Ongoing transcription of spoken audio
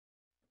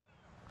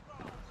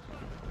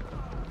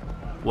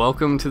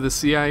Welcome to the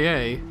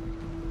CIA,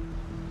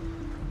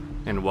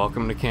 and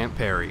welcome to Camp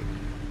Perry.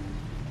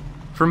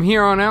 From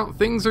here on out,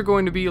 things are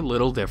going to be a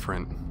little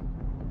different.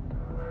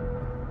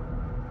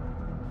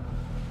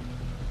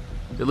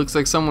 It looks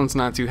like someone's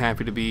not too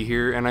happy to be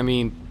here, and I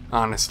mean,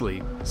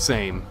 honestly,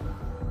 same.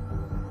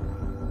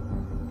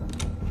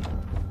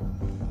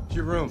 It's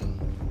your room.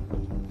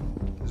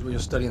 This is where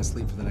you'll study and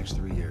sleep for the next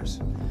 3 years.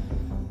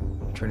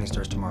 Training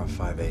starts tomorrow at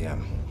 5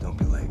 a.m. Don't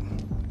be late.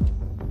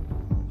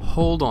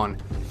 Hold on.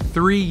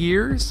 3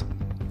 years?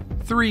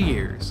 3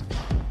 years.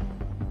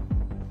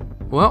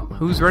 Well,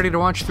 who's ready to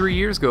watch 3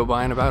 years go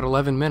by in about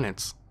 11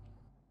 minutes?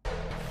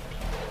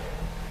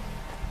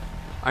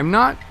 I'm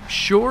not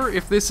sure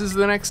if this is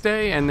the next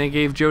day and they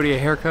gave Jodie a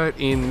haircut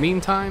in the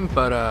meantime,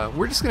 but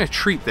we're just gonna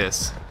treat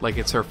this like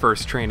it's her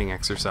first training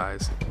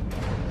exercise.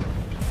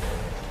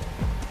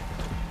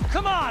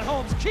 Come on,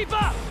 Holmes, keep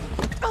up!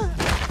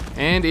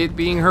 And it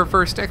being her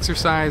first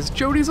exercise,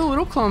 Jodie's a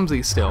little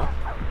clumsy still.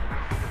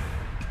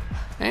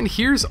 And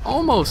here's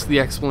almost the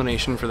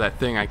explanation for that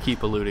thing I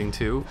keep alluding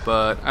to,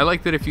 but I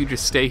like that if you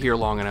just stay here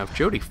long enough,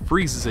 Jodie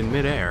freezes in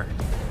midair.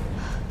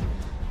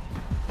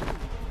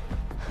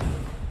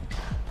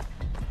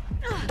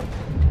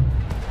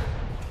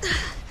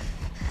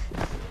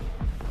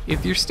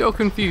 If you're still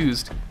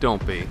confused,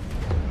 don't be.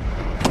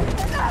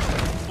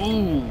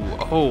 Ooh,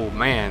 oh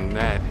man,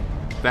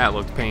 that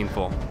looked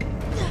painful.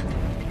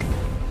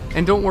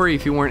 And don't worry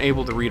if you weren't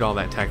able to read all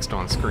that text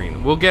on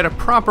screen. We'll get a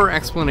proper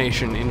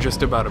explanation in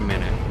just about a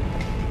minute.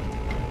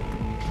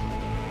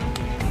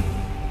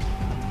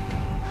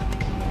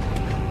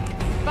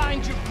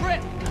 Find your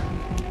grip!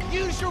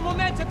 Use your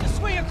momentum to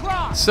swing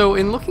across! So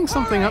in looking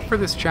something up for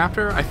this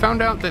chapter, I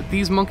found out that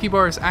these monkey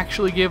bars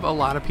actually give a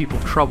lot of people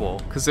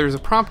trouble, because there's a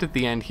prompt at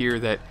the end here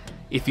that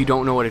if you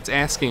don't know what it's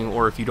asking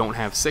or if you don't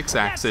have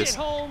 6-axis,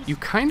 you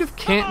kind of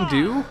can't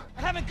do.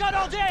 I haven't got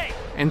all day!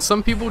 And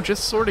some people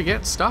just sort of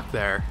get stuck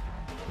there.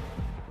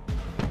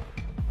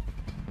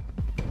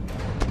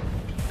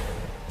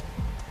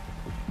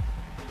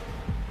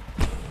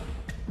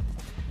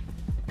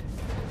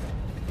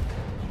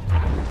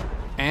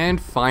 And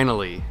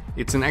finally,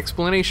 it's an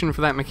explanation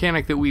for that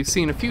mechanic that we've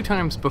seen a few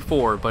times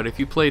before, but if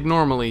you played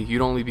normally,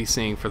 you'd only be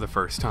seeing for the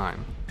first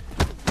time.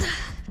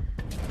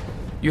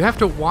 You have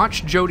to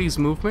watch Jodie's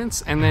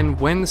movements, and then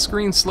when the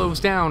screen slows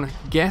down,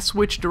 guess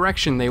which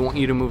direction they want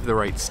you to move the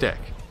right stick.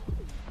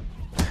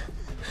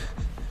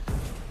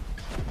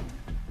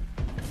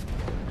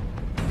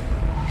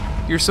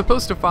 You're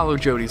supposed to follow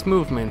Jodie's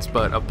movements,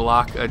 but a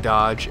block, a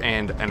dodge,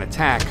 and an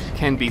attack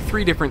can be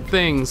 3 different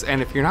things,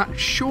 and if you're not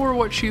sure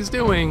what she's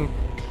doing,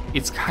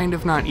 it's kind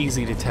of not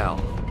easy to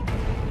tell.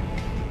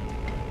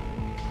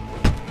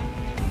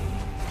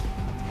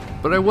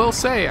 But I will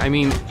say, I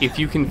mean, if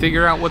you can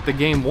figure out what the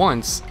game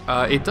wants,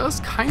 it does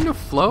kind of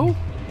flow,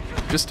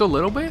 just a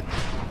little bit.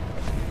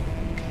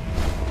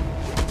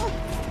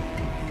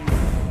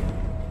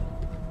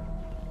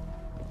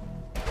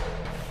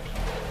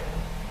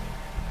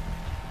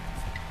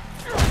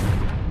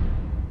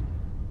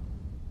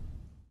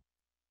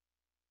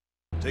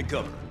 Take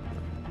cover.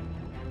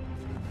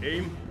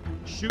 Aim,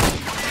 shoot.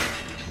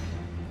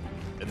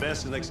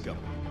 Advance to the next cover.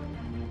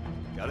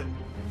 Got it?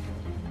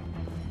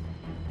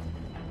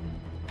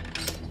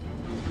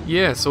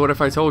 Yeah, so what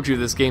if I told you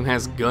this game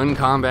has gun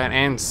combat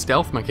and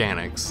stealth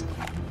mechanics?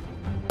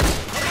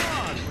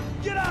 Come on!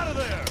 Get out of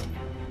there!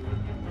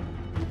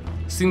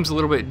 Seems a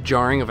little bit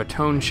jarring of a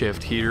tone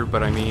shift here,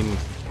 but I mean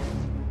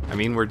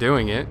we're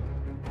doing it.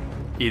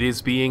 It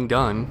is being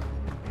done.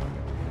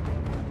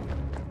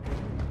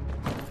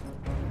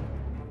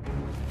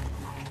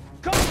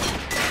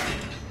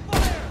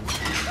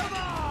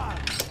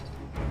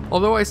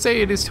 Although I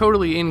say it is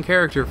totally in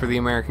character for the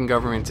American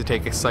government to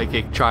take a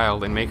psychic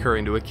child and make her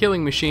into a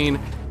killing machine,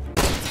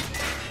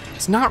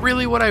 it's not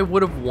really what I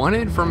would have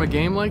wanted from a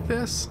game like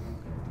this.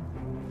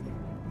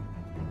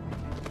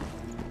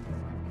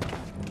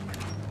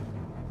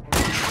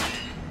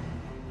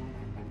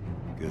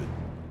 Good.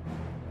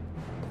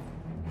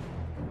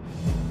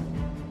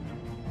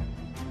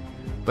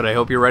 But I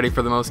hope you're ready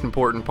for the most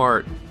important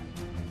part.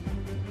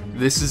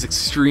 This is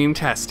extreme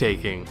test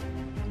taking.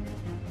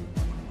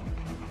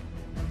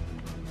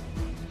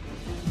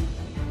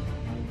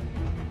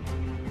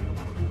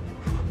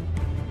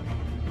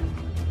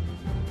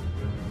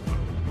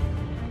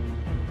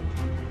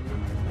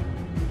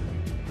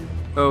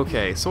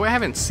 Okay, so I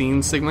haven't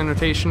seen Sigma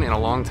notation in a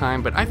long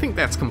time, but I think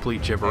that's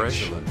complete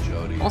gibberish. Excellent,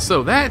 Jodie.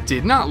 Also, that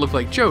did not look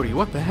like Jodie,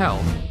 what the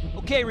hell?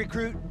 Okay,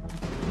 recruit.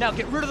 Now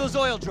get rid of those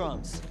oil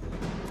drums.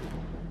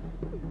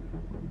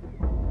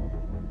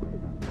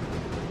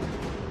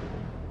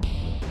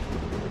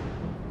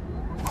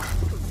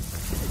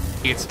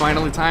 It's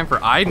finally time for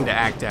Aiden to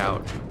act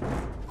out.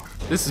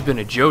 This has been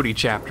a Jodie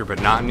chapter,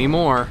 but not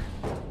anymore.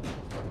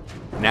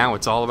 Now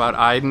it's all about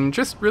Aiden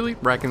just really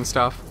wrecking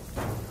stuff.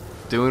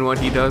 Doing what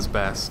he does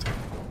best.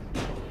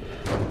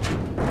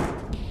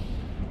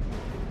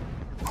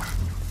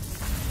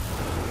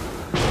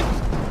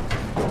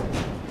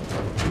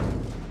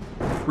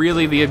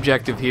 really the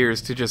objective here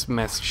is to just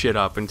mess shit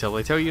up until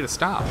they tell you to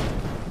stop.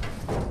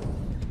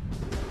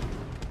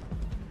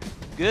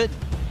 Good.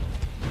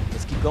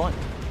 Let's keep going.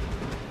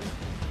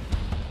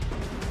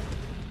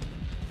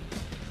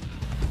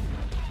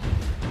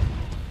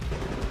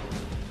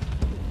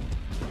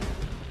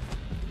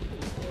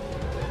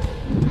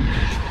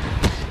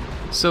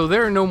 So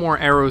there are no more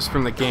arrows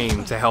from the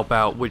game to help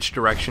out which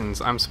directions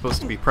I'm supposed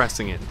to be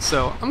pressing it,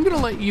 so I'm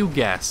gonna let you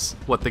guess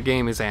what the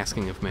game is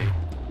asking of me.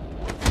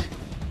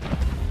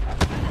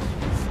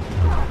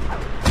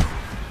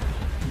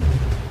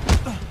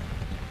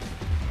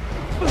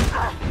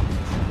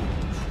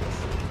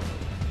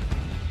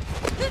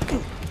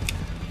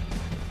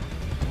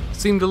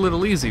 Seemed a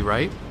little easy,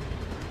 right?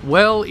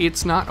 Well,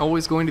 it's not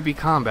always going to be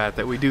combat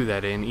that we do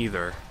that in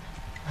either.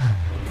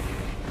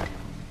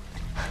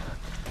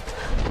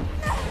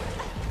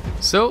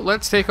 So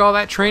let's take all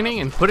that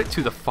training and put it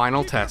to the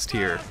final test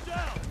here.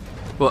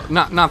 Well,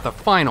 not the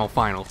final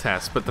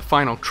test, but the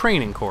final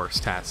training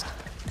course test.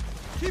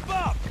 Keep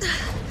up!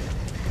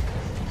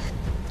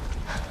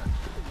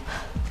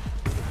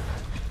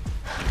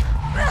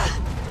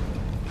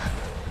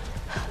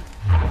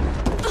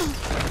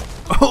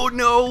 Oh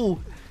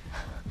no!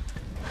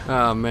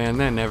 Oh man,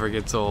 that never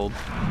gets old.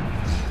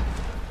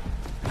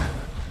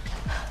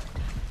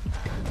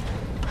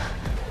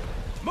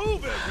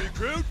 Move it,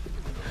 recruit!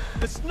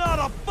 It's not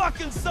a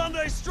fucking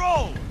Sunday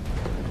stroll!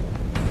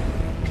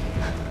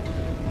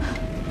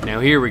 Now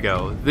here we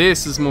go.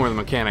 This is more the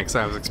mechanics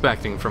I was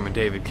expecting from a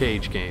David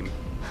Cage game.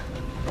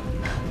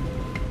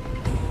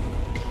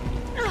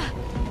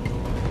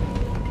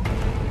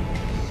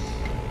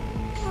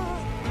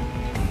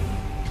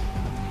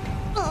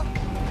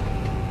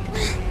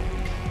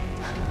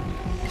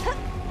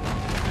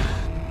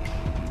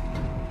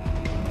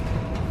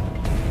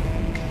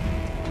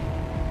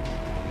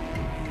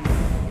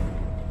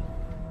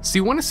 So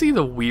you want to see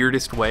the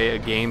weirdest way a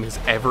game has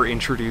ever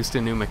introduced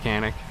a new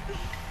mechanic?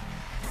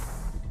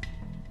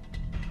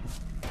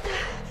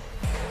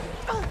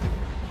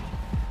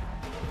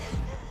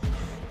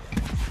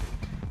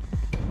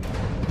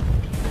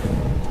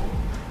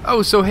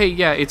 Oh, so hey,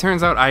 yeah, it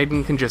turns out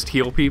Aiden can just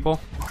heal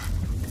people.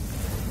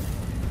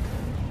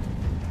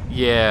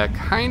 Yeah,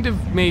 kind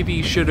of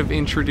maybe should have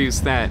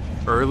introduced that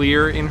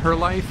earlier in her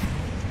life.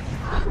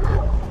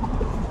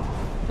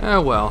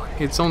 Oh well,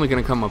 it's only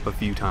gonna come up a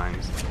few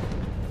times.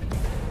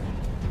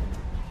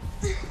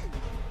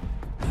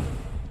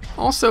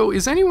 Also,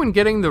 is anyone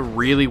getting the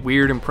really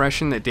weird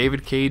impression that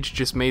David Cage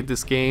just made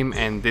this game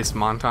and this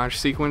montage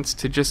sequence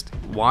to just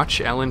watch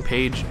Ellen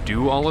Page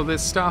do all of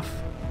this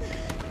stuff?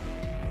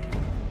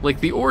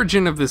 Like, the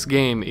origin of this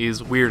game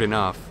is weird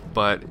enough,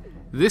 but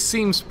this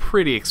seems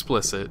pretty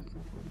explicit.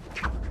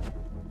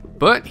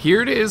 But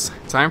here it is,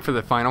 time for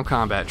the final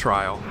combat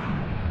trial.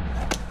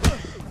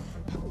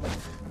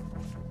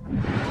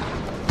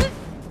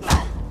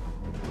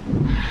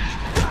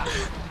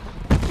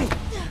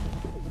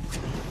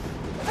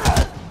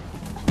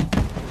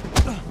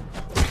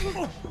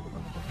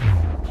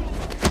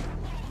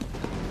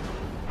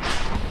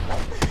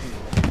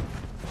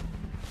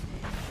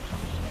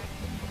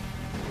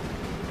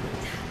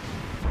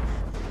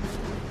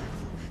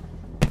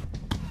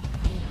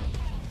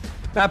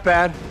 Not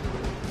bad.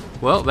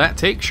 Well, that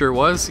take sure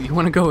was. You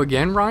want to go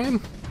again,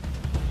 Ryan?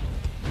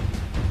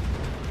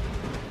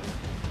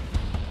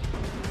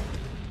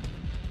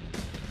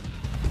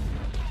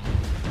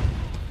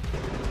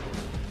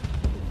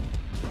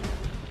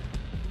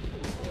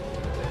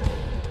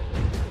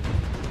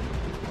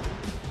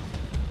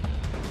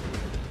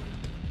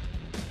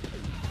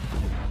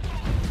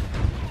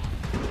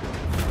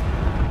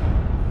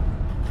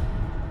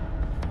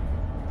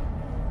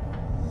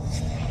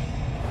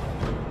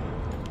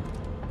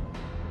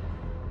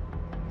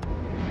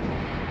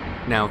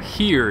 Now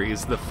here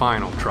is the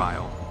final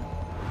trial.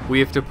 We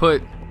have to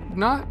put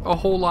not a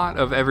whole lot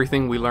of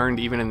everything we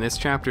learned even in this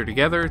chapter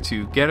together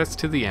to get us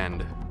to the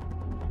end.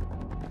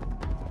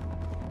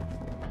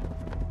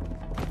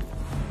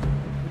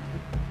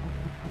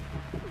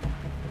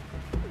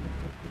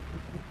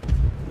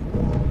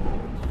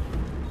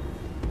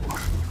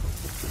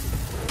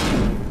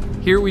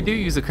 Here we do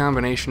use a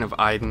combination of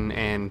Aiden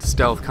and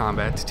stealth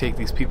combat to take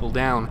these people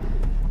down.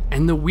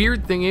 And the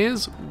weird thing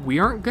is, we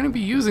aren't going to be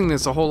using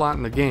this a whole lot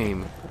in the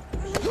game.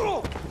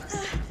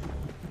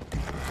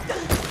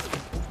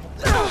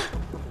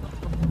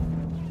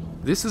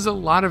 This is a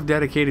lot of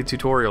dedicated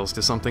tutorials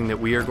to something that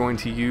we are going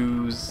to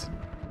use...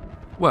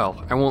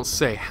 Well, I won't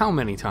say how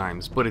many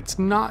times, but it's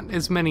not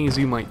as many as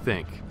you might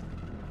think.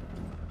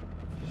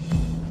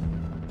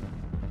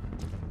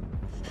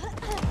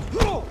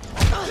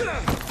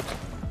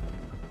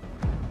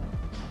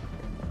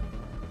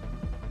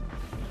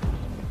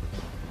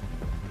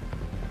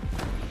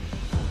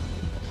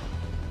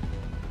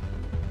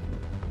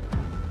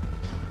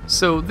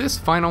 So this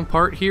final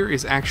part here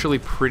is actually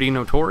pretty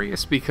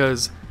notorious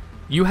because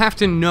you have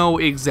to know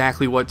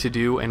exactly what to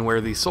do and where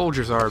these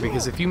soldiers are,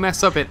 because if you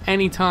mess up at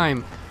any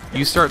time,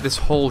 you start this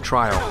whole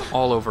trial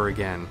all over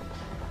again.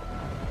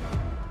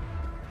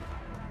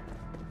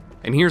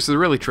 And here's the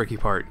really tricky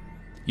part.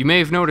 You may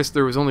have noticed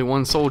there was only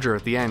one soldier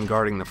at the end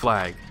guarding the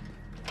flag.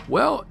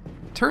 Well,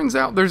 turns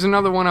out there's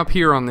another one up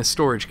here on this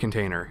storage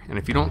container, and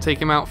if you don't take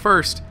him out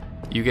first,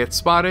 you get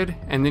spotted,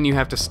 and then you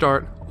have to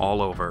start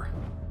all over.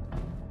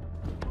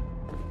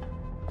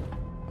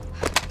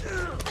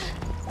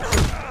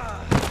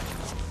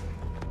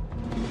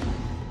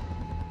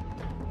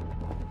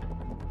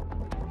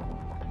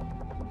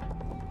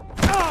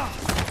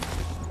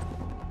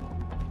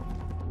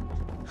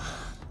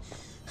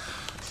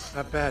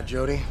 Not bad,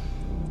 Jodie.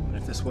 But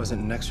if this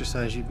wasn't an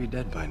exercise, you'd be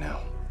dead by now.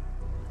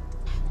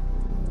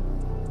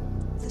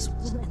 If this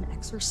wasn't an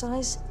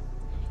exercise,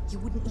 you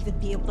wouldn't even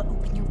be able to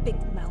open your big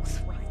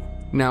mouth, Ryan.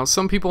 Now,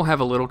 some people have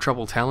a little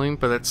trouble telling,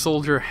 but that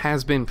soldier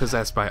has been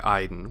possessed by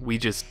Aiden. We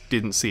just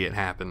didn't see it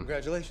happen.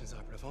 Congratulations,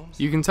 Operative Holmes.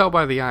 You can tell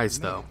by the eyes,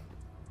 though.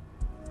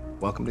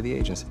 Welcome to the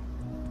agency.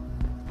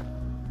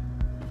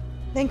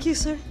 Thank you,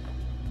 sir.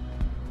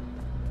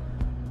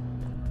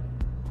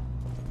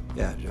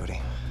 Yeah, Jodie.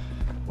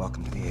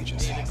 Welcome to the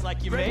agency. Looks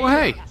like you made Well,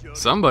 it. hey,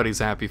 somebody's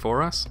happy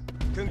for us.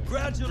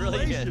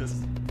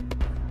 Congratulations!